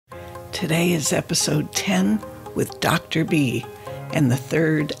Today is episode 10 with Dr. B and the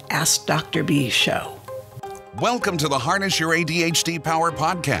third Ask Dr. B show. Welcome to the Harness Your ADHD Power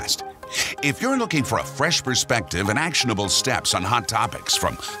podcast. If you're looking for a fresh perspective and actionable steps on hot topics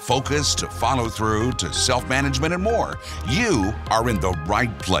from focus to follow through to self-management and more, you are in the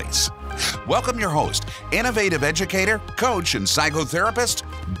right place. Welcome your host, innovative educator, coach, and psychotherapist,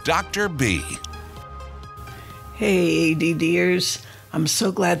 Dr. B. Hey, ADDers. I'm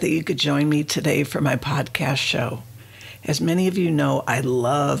so glad that you could join me today for my podcast show. As many of you know, I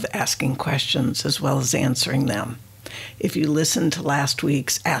love asking questions as well as answering them. If you listened to last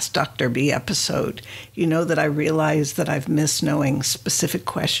week's Ask Dr. B episode, you know that I realized that I've missed knowing specific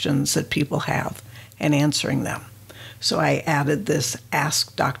questions that people have and answering them. So I added this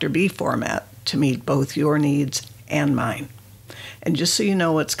Ask Dr. B format to meet both your needs and mine. And just so you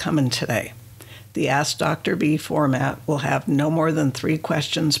know what's coming today, the Ask Dr. B format will have no more than 3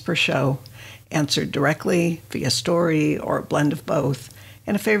 questions per show, answered directly via story or a blend of both,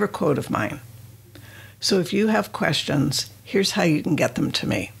 and a favorite quote of mine. So if you have questions, here's how you can get them to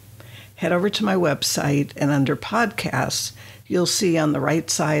me. Head over to my website, and under podcasts, you'll see on the right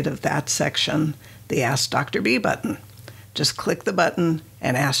side of that section the Ask Dr. B button. Just click the button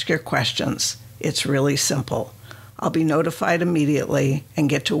and ask your questions. It's really simple. I'll be notified immediately and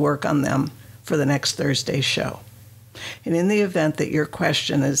get to work on them for the next Thursday's show. And in the event that your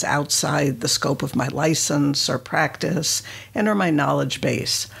question is outside the scope of my license or practice and or my knowledge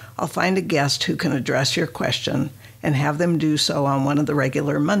base, I'll find a guest who can address your question and have them do so on one of the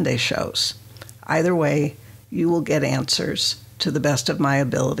regular Monday shows. Either way, you will get answers to the best of my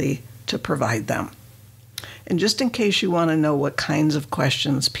ability to provide them. And just in case you want to know what kinds of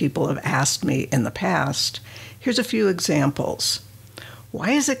questions people have asked me in the past, here's a few examples.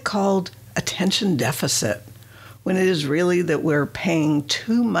 Why is it called attention deficit when it is really that we're paying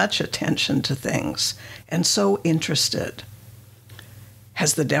too much attention to things and so interested?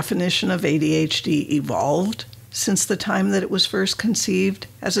 Has the definition of ADHD evolved since the time that it was first conceived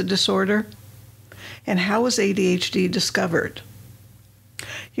as a disorder? And how was ADHD discovered?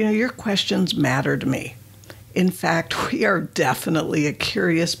 You know, your questions matter to me. In fact, we are definitely a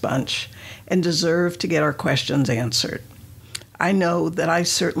curious bunch and deserve to get our questions answered. I know that I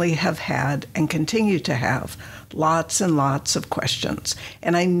certainly have had and continue to have lots and lots of questions,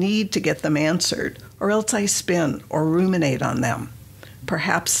 and I need to get them answered, or else I spin or ruminate on them.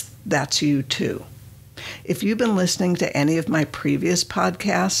 Perhaps that's you too. If you've been listening to any of my previous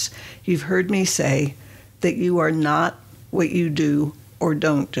podcasts, you've heard me say that you are not what you do or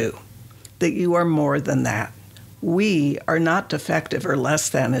don't do, that you are more than that. We are not defective or less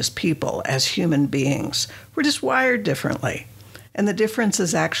than as people, as human beings. We're just wired differently. And the difference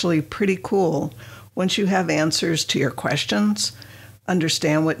is actually pretty cool once you have answers to your questions,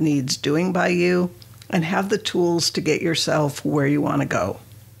 understand what needs doing by you, and have the tools to get yourself where you want to go.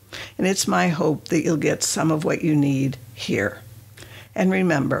 And it's my hope that you'll get some of what you need here. And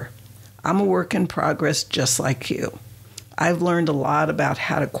remember, I'm a work in progress just like you. I've learned a lot about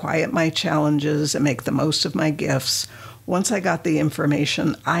how to quiet my challenges and make the most of my gifts once I got the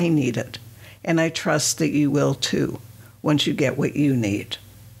information I needed. And I trust that you will too, once you get what you need.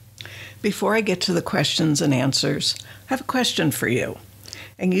 Before I get to the questions and answers, I have a question for you.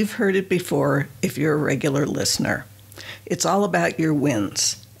 And you've heard it before if you're a regular listener. It's all about your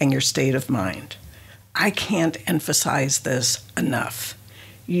wins and your state of mind. I can't emphasize this enough.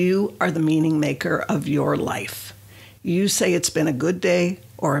 You are the meaning maker of your life. You say it's been a good day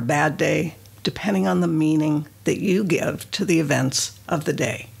or a bad day, depending on the meaning that you give to the events of the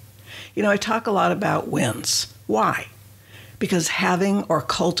day. You know, I talk a lot about wins. Why? Because having or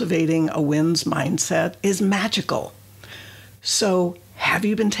cultivating a wins mindset is magical. So, have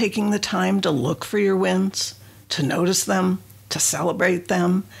you been taking the time to look for your wins, to notice them, to celebrate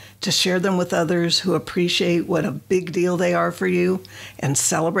them, to share them with others who appreciate what a big deal they are for you and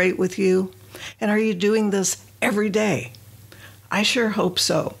celebrate with you? And are you doing this every day? I sure hope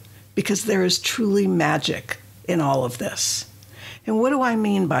so, because there is truly magic in all of this. And what do I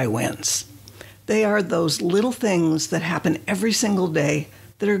mean by wins? They are those little things that happen every single day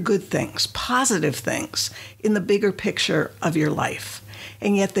that are good things, positive things in the bigger picture of your life.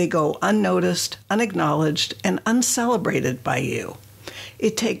 And yet they go unnoticed, unacknowledged, and uncelebrated by you.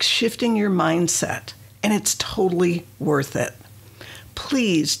 It takes shifting your mindset, and it's totally worth it.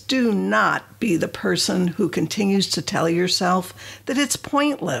 Please do not be the person who continues to tell yourself that it's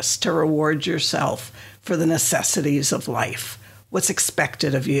pointless to reward yourself for the necessities of life, what's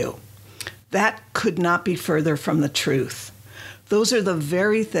expected of you. That could not be further from the truth. Those are the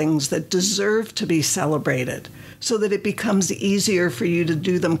very things that deserve to be celebrated so that it becomes easier for you to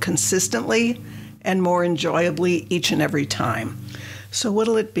do them consistently and more enjoyably each and every time. So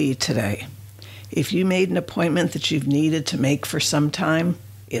what'll it be today? If you made an appointment that you've needed to make for some time,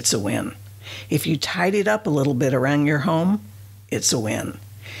 it's a win. If you tidied up a little bit around your home, it's a win.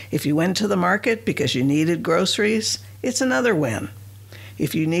 If you went to the market because you needed groceries, it's another win.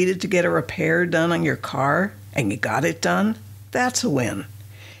 If you needed to get a repair done on your car and you got it done, that's a win.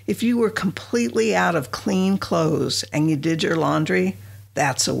 If you were completely out of clean clothes and you did your laundry,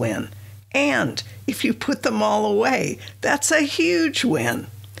 that's a win. And if you put them all away, that's a huge win.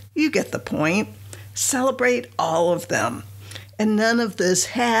 You get the point. Celebrate all of them. And none of this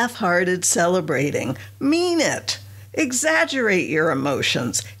half-hearted celebrating. Mean it. Exaggerate your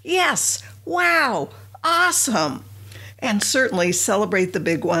emotions. Yes, wow, awesome. And certainly celebrate the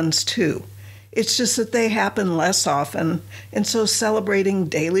big ones too. It's just that they happen less often, and so celebrating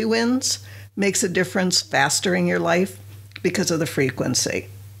daily wins makes a difference faster in your life because of the frequency.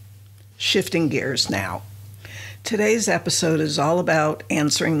 Shifting gears now. Today's episode is all about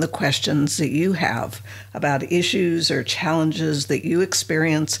answering the questions that you have about issues or challenges that you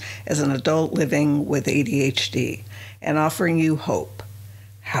experience as an adult living with ADHD and offering you hope.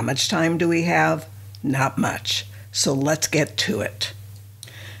 How much time do we have? Not much. So let's get to it.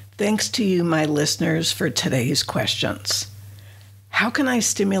 Thanks to you, my listeners, for today's questions. How can I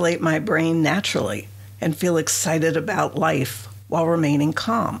stimulate my brain naturally and feel excited about life while remaining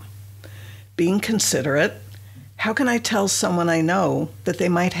calm? Being considerate. How can I tell someone I know that they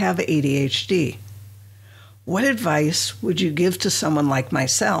might have ADHD? What advice would you give to someone like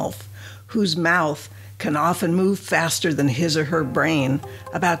myself, whose mouth can often move faster than his or her brain,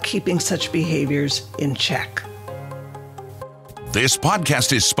 about keeping such behaviors in check? This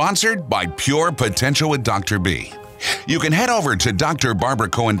podcast is sponsored by Pure Potential with Dr. B. You can head over to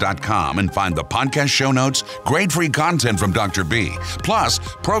drbarbaracohen.com and find the podcast show notes, grade free content from Dr. B, plus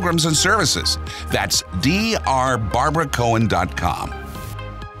programs and services. That's drbarbaracohen.com.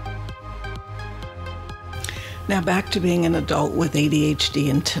 Now back to being an adult with ADHD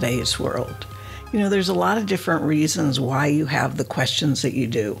in today's world. There's a lot of different reasons why you have the questions that you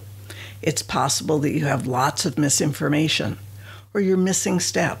do. It's possible that you have lots of misinformation, or you're missing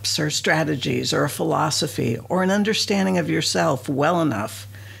steps or strategies or a philosophy or an understanding of yourself well enough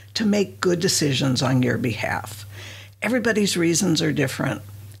to make good decisions on your behalf. Everybody's reasons are different,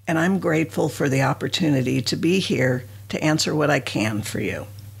 and I'm grateful for the opportunity to be here to answer what I can for you.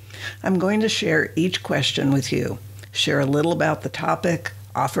 I'm going to share each question with you, share a little about the topic,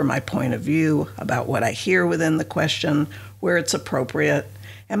 offer my point of view about what I hear within the question, where it's appropriate,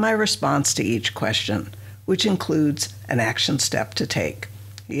 and my response to each question, which includes an action step to take.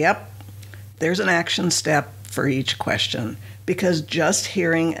 Yep, there's an action step for each question, because just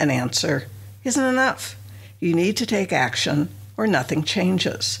hearing an answer isn't enough. You need to take action or nothing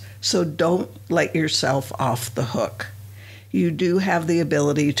changes. So don't let yourself off the hook. You do have the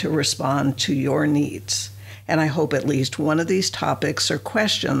ability to respond to your needs, and I hope at least one of these topics or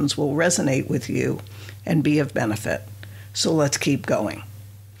questions will resonate with you and be of benefit. So let's keep going.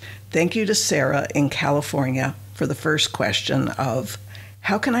 Thank you to Sarah in California for the first question of,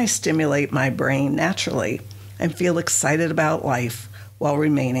 how can I stimulate my brain naturally and feel excited about life while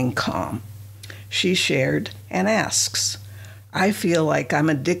remaining calm? She shared and asks, I feel like I'm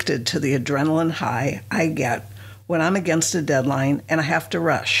addicted to the adrenaline high I get when I'm against a deadline and I have to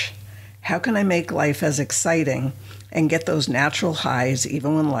rush. How can I make life as exciting and get those natural highs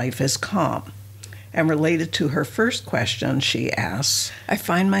even when life is calm? And related to her first question, she asks, I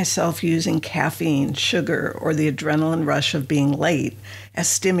find myself using caffeine, sugar, or the adrenaline rush of being late as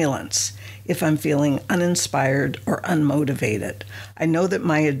stimulants if I'm feeling uninspired or unmotivated. I know that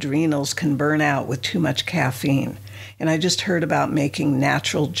my adrenals can burn out with too much caffeine, and I just heard about making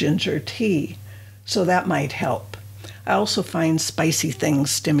natural ginger tea, so that might help. I also find spicy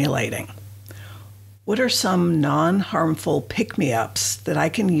things stimulating. What are some non-harmful pick-me-ups that I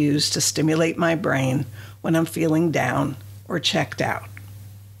can use to stimulate my brain when I'm feeling down or checked out?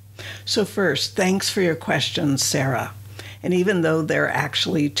 So first, thanks for your questions, Sarah. And even though there are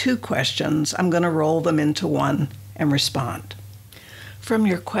actually two questions, I'm going to roll them into one and respond. From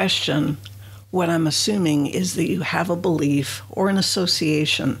your question, what I'm assuming is that you have a belief or an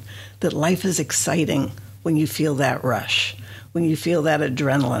association that life is exciting when you feel that rush, when you feel that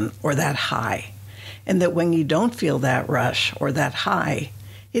adrenaline or that high. And that when you don't feel that rush or that high,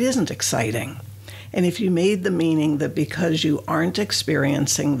 it isn't exciting. And if you made the meaning that because you aren't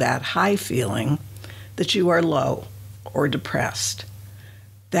experiencing that high feeling, that you are low or depressed,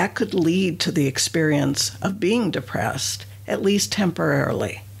 that could lead to the experience of being depressed at least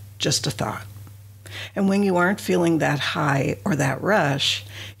temporarily, just a thought. And when you aren't feeling that high or that rush,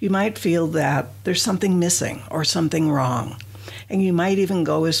 you might feel that there's something missing or something wrong. And you might even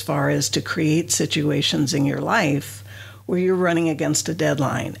go as far as to create situations in your life where you're running against a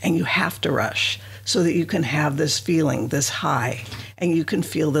deadline and you have to rush so that you can have this feeling, this high, and you can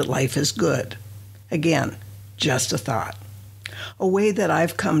feel that life is good. Again, just a thought. A way that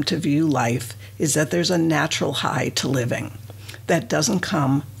I've come to view life is that there's a natural high to living that doesn't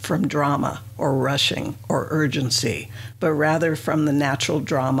come from drama or rushing or urgency, but rather from the natural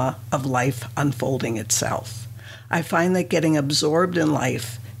drama of life unfolding itself. I find that getting absorbed in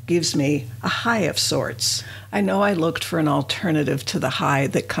life gives me a high of sorts. I know I looked for an alternative to the high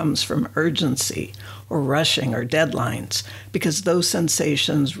that comes from urgency or rushing or deadlines because those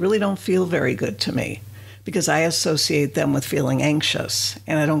sensations really don't feel very good to me because I associate them with feeling anxious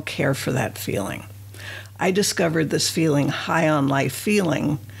and I don't care for that feeling. I discovered this feeling high on life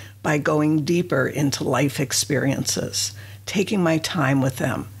feeling by going deeper into life experiences, taking my time with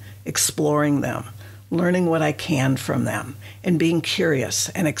them, exploring them, learning what I can from them, and being curious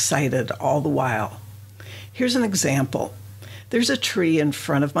and excited all the while. Here's an example. There's a tree in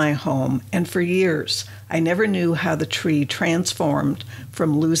front of my home, and for years, I never knew how the tree transformed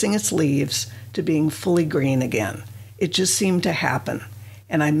from losing its leaves to being fully green again. It just seemed to happen,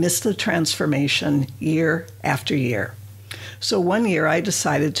 and I missed the transformation year after year. So one year, I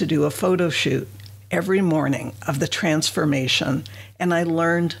decided to do a photo shoot every morning of the transformation, and I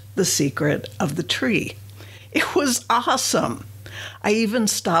learned the secret of the tree. It was awesome. I even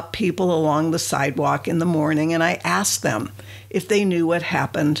stopped people along the sidewalk in the morning and I asked them if they knew what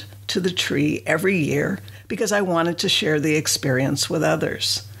happened to the tree every year because I wanted to share the experience with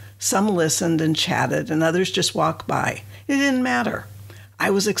others. Some listened and chatted and others just walked by. It didn't matter. I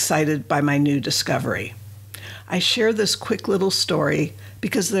was excited by my new discovery. I share this quick little story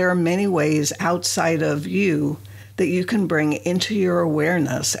because there are many ways outside of you that you can bring into your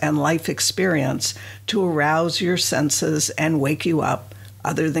awareness and life experience to arouse your senses and wake you up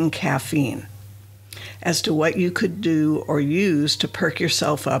other than caffeine. As to what you could do or use to perk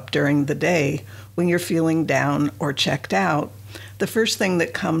yourself up during the day when you're feeling down or checked out, the first thing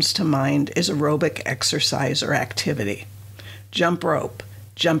that comes to mind is aerobic exercise or activity. Jump rope,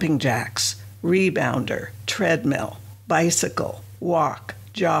 jumping jacks, rebounder, treadmill, bicycle, walk,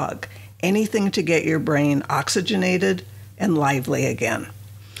 jog, anything to get your brain oxygenated and lively again.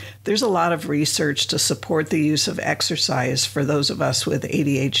 There's a lot of research to support the use of exercise for those of us with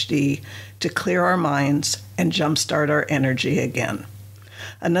ADHD to clear our minds and jumpstart our energy again.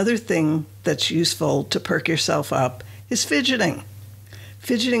 Another thing that's useful to perk yourself up is fidgeting.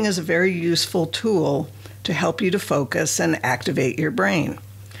 Fidgeting is a very useful tool to help you to focus and activate your brain.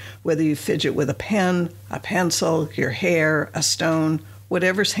 Whether you fidget with a pen, a pencil, your hair, a stone,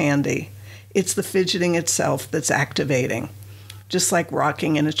 whatever's handy, it's the fidgeting itself that's activating, just like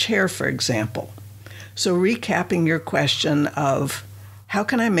rocking in a chair, for example. So recapping your question of how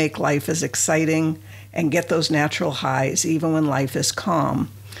can I make life as exciting and get those natural highs even when life is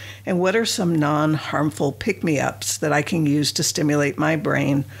calm? And what are some non-harmful pick-me-ups that I can use to stimulate my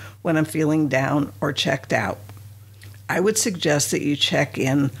brain when I'm feeling down or checked out? I would suggest that you check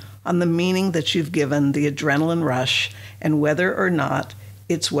in on the meaning that you've given the adrenaline rush and whether or not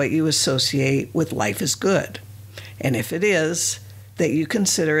it's what you associate with life is good. And if it is, that you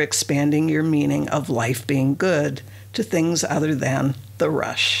consider expanding your meaning of life being good to things other than the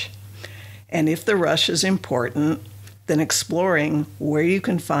rush. And if the rush is important, then exploring where you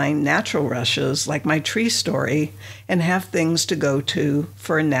can find natural rushes like my tree story and have things to go to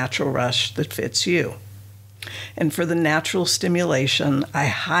for a natural rush that fits you. And for the natural stimulation, I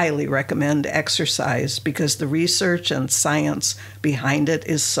highly recommend exercise because the research and science behind it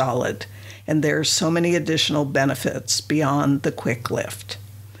is solid, and there are so many additional benefits beyond the quick lift.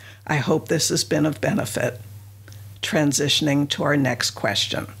 I hope this has been of benefit. Transitioning to our next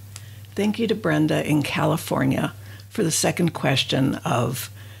question. Thank you to Brenda in California for the second question of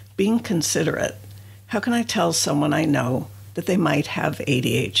being considerate. How can I tell someone I know that they might have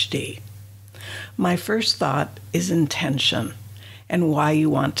ADHD? My first thought is intention and why you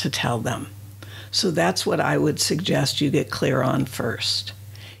want to tell them. So that's what I would suggest you get clear on first.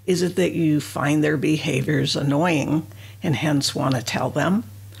 Is it that you find their behaviors annoying and hence want to tell them?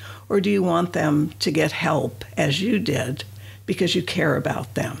 Or do you want them to get help as you did because you care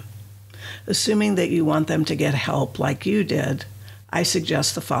about them? Assuming that you want them to get help like you did, I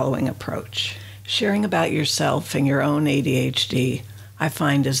suggest the following approach. Sharing about yourself and your own ADHD, I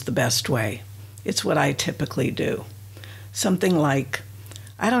find, is the best way. It's what I typically do. Something like,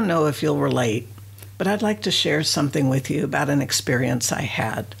 I don't know if you'll relate, but I'd like to share something with you about an experience I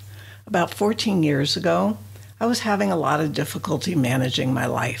had. About 14 years ago, I was having a lot of difficulty managing my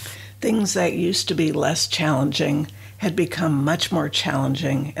life. Things that used to be less challenging had become much more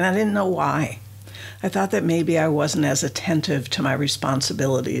challenging, and I didn't know why. I thought that maybe I wasn't as attentive to my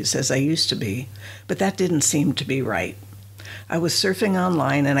responsibilities as I used to be, but that didn't seem to be right. I was surfing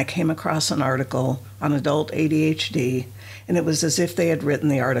online and I came across an article on adult ADHD, and it was as if they had written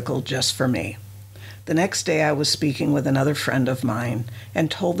the article just for me. The next day I was speaking with another friend of mine and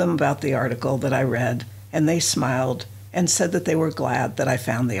told them about the article that I read, and they smiled and said that they were glad that I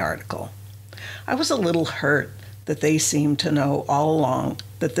found the article. I was a little hurt that they seemed to know all along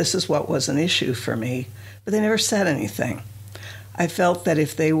that this is what was an issue for me, but they never said anything. I felt that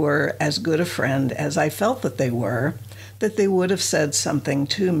if they were as good a friend as I felt that they would have said something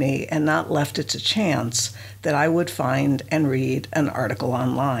to me and not left it to chance that I would find and read an article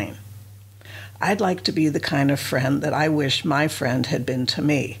online. I'd like to be the kind of friend that I wish my friend had been to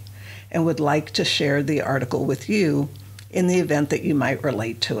me, and would like to share the article with you in the event that you might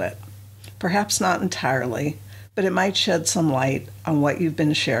relate to it. Perhaps not entirely, but it might shed some light on what you've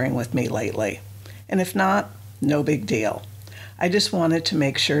been sharing with me lately. And if not, no big deal. I just wanted to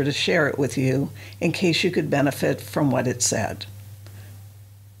make sure to share it with you in case you could benefit from what it said.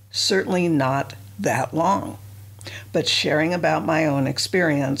 Certainly not that long, but sharing about my own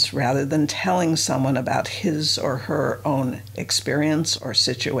experience rather than telling someone about his or her own experience or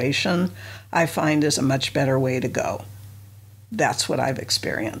situation, I find is a much better way to go. That's what I've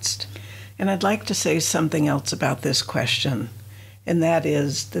experienced. And I'd like to say something else about this question, and that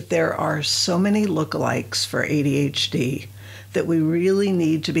is that there are so many lookalikes for ADHD that we really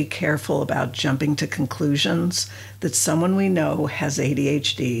need to be careful about jumping to conclusions that someone we know has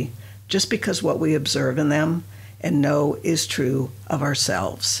ADHD just because what we observe in them and know is true of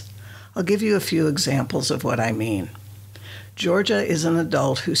ourselves. I'll give you a few examples of what I mean. Georgia is an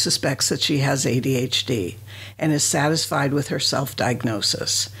adult who suspects that she has ADHD and is satisfied with her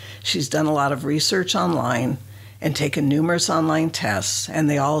self-diagnosis. She's done a lot of research online and taken numerous online tests, and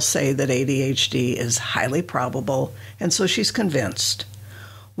they all say that ADHD is highly probable, and so she's convinced.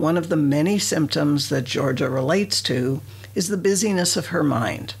 One of the many symptoms that Georgia relates to is the busyness of her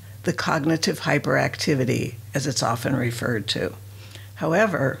mind, the cognitive hyperactivity, as it's often referred to.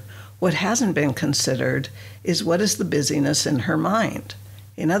 However, what hasn't been considered is what is the busyness in her mind.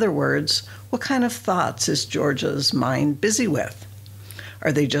 In other words, what kind of thoughts is Georgia's mind busy with?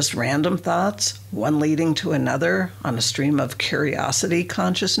 Are they just random thoughts, one leading to another on a stream of curiosity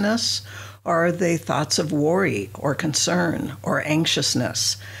consciousness? Or are they thoughts of worry or concern or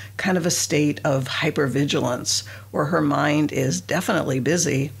anxiousness, kind of a state of hypervigilance where her mind is definitely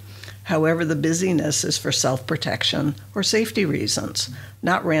busy? However, the busyness is for self-protection or safety reasons,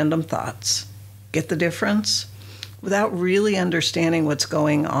 not random thoughts. Get the difference? Without really understanding what's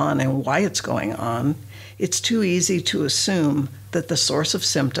going on and why it's going on, it's too easy to assume that the source of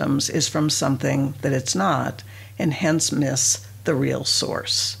symptoms is from something that it's not, and hence miss the real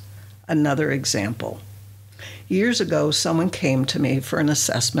source. Another example. Years ago, someone came to me for an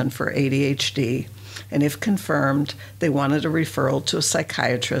assessment for ADHD, and if confirmed, they wanted a referral to a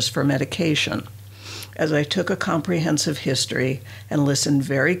psychiatrist for medication. As I took a comprehensive history and listened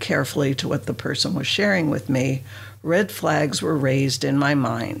very carefully to what the person was sharing with me, red flags were raised in my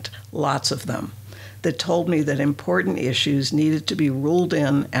mind, lots of them, that told me that important issues needed to be ruled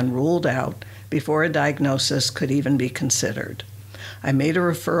in and ruled out before a diagnosis could even be considered. I made a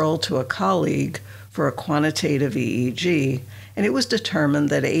referral to a colleague for a quantitative EEG, and it was determined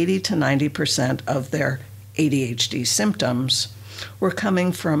that 80 to 90% of their ADHD symptoms were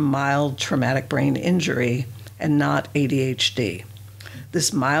coming from mild traumatic brain injury and not ADHD.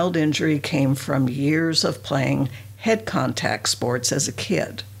 This mild injury came from years of playing head contact sports as a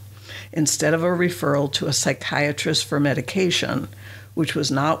kid. Instead of a referral to a psychiatrist for medication, which was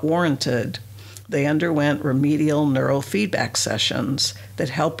not warranted, they underwent remedial neurofeedback sessions that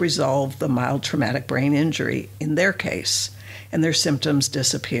helped resolve the mild traumatic brain injury in their case, and their symptoms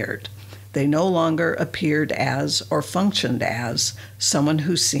disappeared. They no longer appeared as or functioned as someone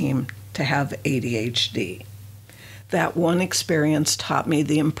who seemed to have ADHD. That one experience taught me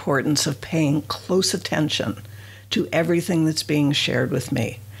the importance of paying close attention to everything that's being shared with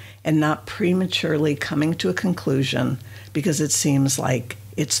me and not prematurely coming to a conclusion because it seems like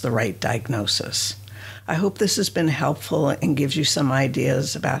it's the right diagnosis. I hope this has been helpful and gives you some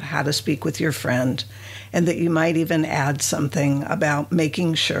ideas about how to speak with your friend, and that you might even add something about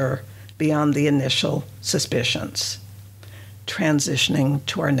making sure beyond the initial suspicions. Transitioning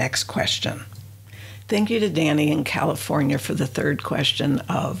to our next question. Thank you to Danny in California for the third question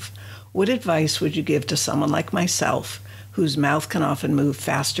of, What advice would you give to someone like myself, whose mouth can often move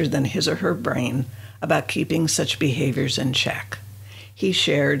faster than his or her brain, about keeping such behaviors in check? He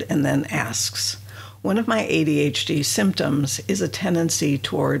shared and then asks, one of my ADHD symptoms is a tendency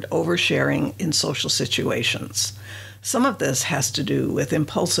toward oversharing in social situations. Some of this has to do with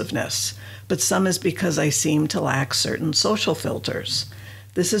impulsiveness, but some is because I seem to lack certain social filters.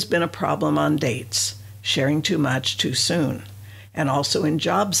 This has been a problem on dates, sharing too much too soon, and also in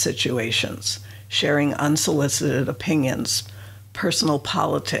job situations, sharing unsolicited opinions, personal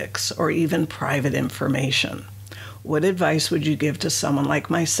politics, or even private information. What advice would you give to someone like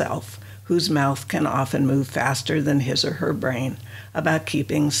myself, whose mouth can often move faster than his or her brain, about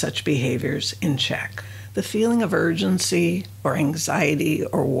keeping such behaviors in check? The feeling of urgency or anxiety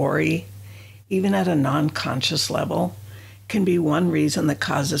or worry, even at a non-conscious level, can be one reason that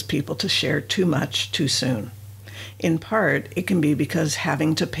causes people to share too much too soon. In part, it can be because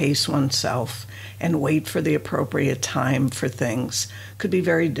having to pace oneself and wait for the appropriate time for things could be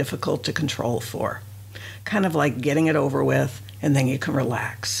very difficult to control for. Kind of like getting it over with and then you can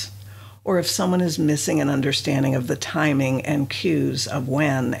relax. Or if someone is missing an understanding of the timing and cues of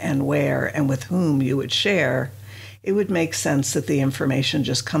when and where and with whom you would share, it would make sense that the information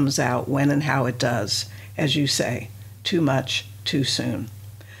just comes out when and how it does, as you say, too much, too soon.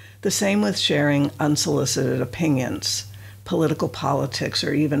 The same with sharing unsolicited opinions, political politics,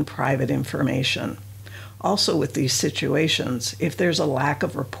 or even private information. Also with these situations, if there's a lack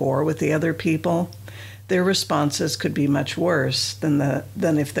of rapport with the other people, their responses could be much worse than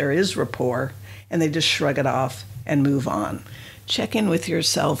if there is rapport and they just shrug it off and move on. Check in with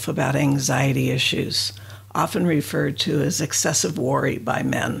yourself about anxiety issues, often referred to as excessive worry by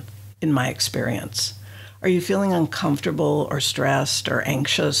men, in my experience. Are you feeling uncomfortable or stressed or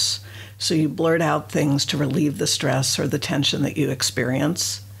anxious, so you blurt out things to relieve the stress or the tension that you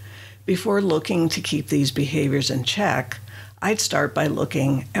experience? Before looking to keep these behaviors in check, I'd start by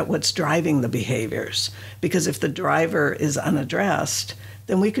looking at what's driving the behaviors, because if the driver is unaddressed,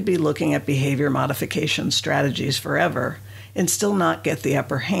 then we could be looking at behavior modification strategies forever and still not get the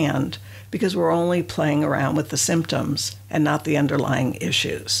upper hand because we're only playing around with the symptoms and not the underlying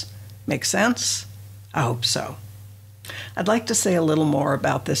issues. Make sense? I hope so. I'd like to say a little more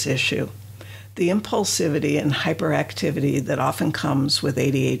about this issue. The impulsivity and hyperactivity that often comes with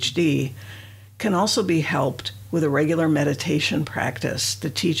ADHD can also be helped with a regular meditation practice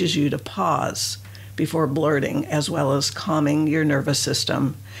that teaches you to pause before blurting, as well as calming your nervous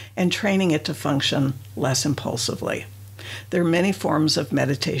system and training it to function less impulsively. There are many forms of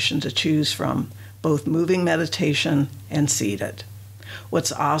meditation to choose from, both moving meditation and seated.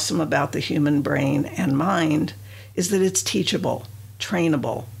 What's awesome about the human brain and mind is that it's teachable,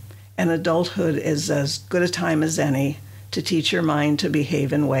 trainable, and adulthood is as good a time as any to teach your mind to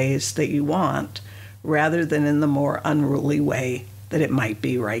behave in ways that you want, rather than in the more unruly way that it might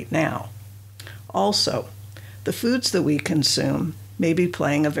be right now. Also, the foods that we consume may be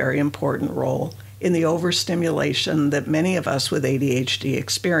playing a very important role in the overstimulation that many of us with ADHD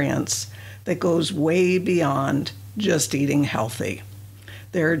experience that goes way beyond just eating healthy.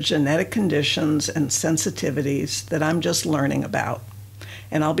 There are genetic conditions and sensitivities that I'm just learning about,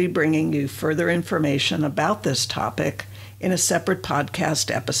 and I'll be bringing you further information about this topic in a separate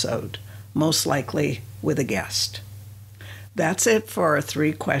podcast episode, most likely with a guest. That's it for our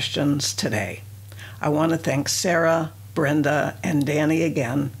 3 questions today. I want to thank Sarah, Brenda, and Danny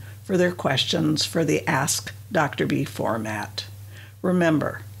again for their questions for the Ask Dr. B format.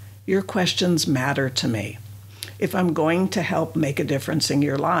 Remember, your questions matter to me. If I'm going to help make a difference in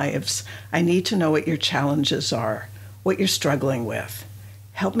your lives, I need to know what your challenges are, what you're struggling with.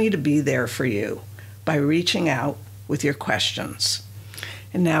 Help me to be there for you by reaching out with your questions.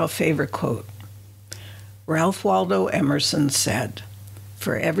 And now a favorite quote. Ralph Waldo Emerson said,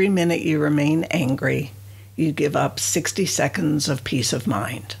 "For every minute you remain angry, you give up 60 seconds of peace of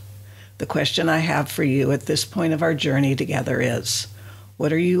mind." The question I have for you at this point of our journey together is,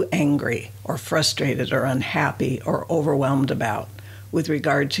 what are you angry or frustrated or unhappy or overwhelmed about with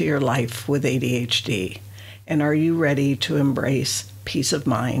regard to your life with ADHD? And are you ready to embrace peace of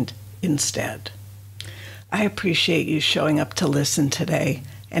mind instead? I appreciate you showing up to listen today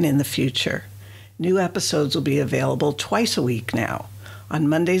and in the future. New episodes will be available twice a week now, on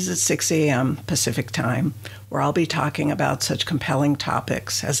Mondays at 6 a.m. Pacific Time, where I'll be talking about such compelling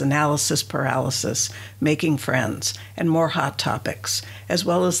topics as analysis paralysis, making friends, and more hot topics, as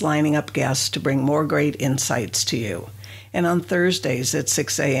well as lining up guests to bring more great insights to you. And on Thursdays at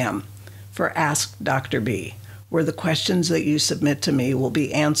 6 a.m. for Ask Dr. B, where the questions that you submit to me will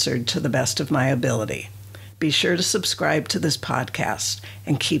be answered to the best of my ability. Be sure to subscribe to this podcast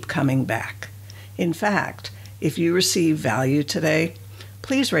and keep coming back. In fact, if you receive value today,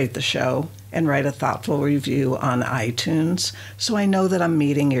 please rate the show and write a thoughtful review on iTunes so I know that I'm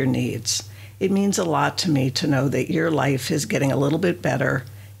meeting your needs. It means a lot to me to know that your life is getting a little bit better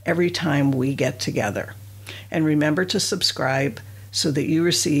every time we get together. And remember to subscribe so that you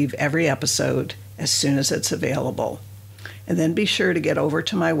receive every episode as soon as it's available. And then be sure to get over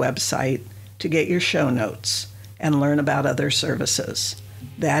to my website to get your show notes and learn about other services.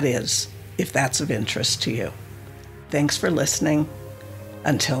 That is, if that's of interest to you. Thanks for listening.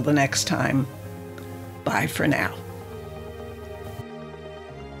 Until the next time, bye for now.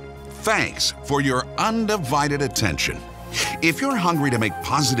 Thanks for your undivided attention. If you're hungry to make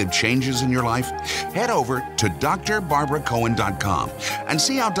positive changes in your life, head over to drbarbaracohen.com and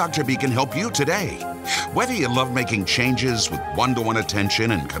see how Dr. B can help you today. Whether you love making changes with one-to-one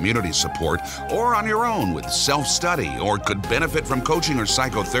attention and community support, or on your own with self-study, or could benefit from coaching or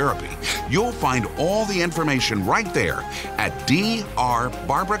psychotherapy, you'll find all the information right there at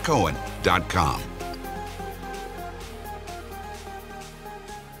drbarbaracohen.com.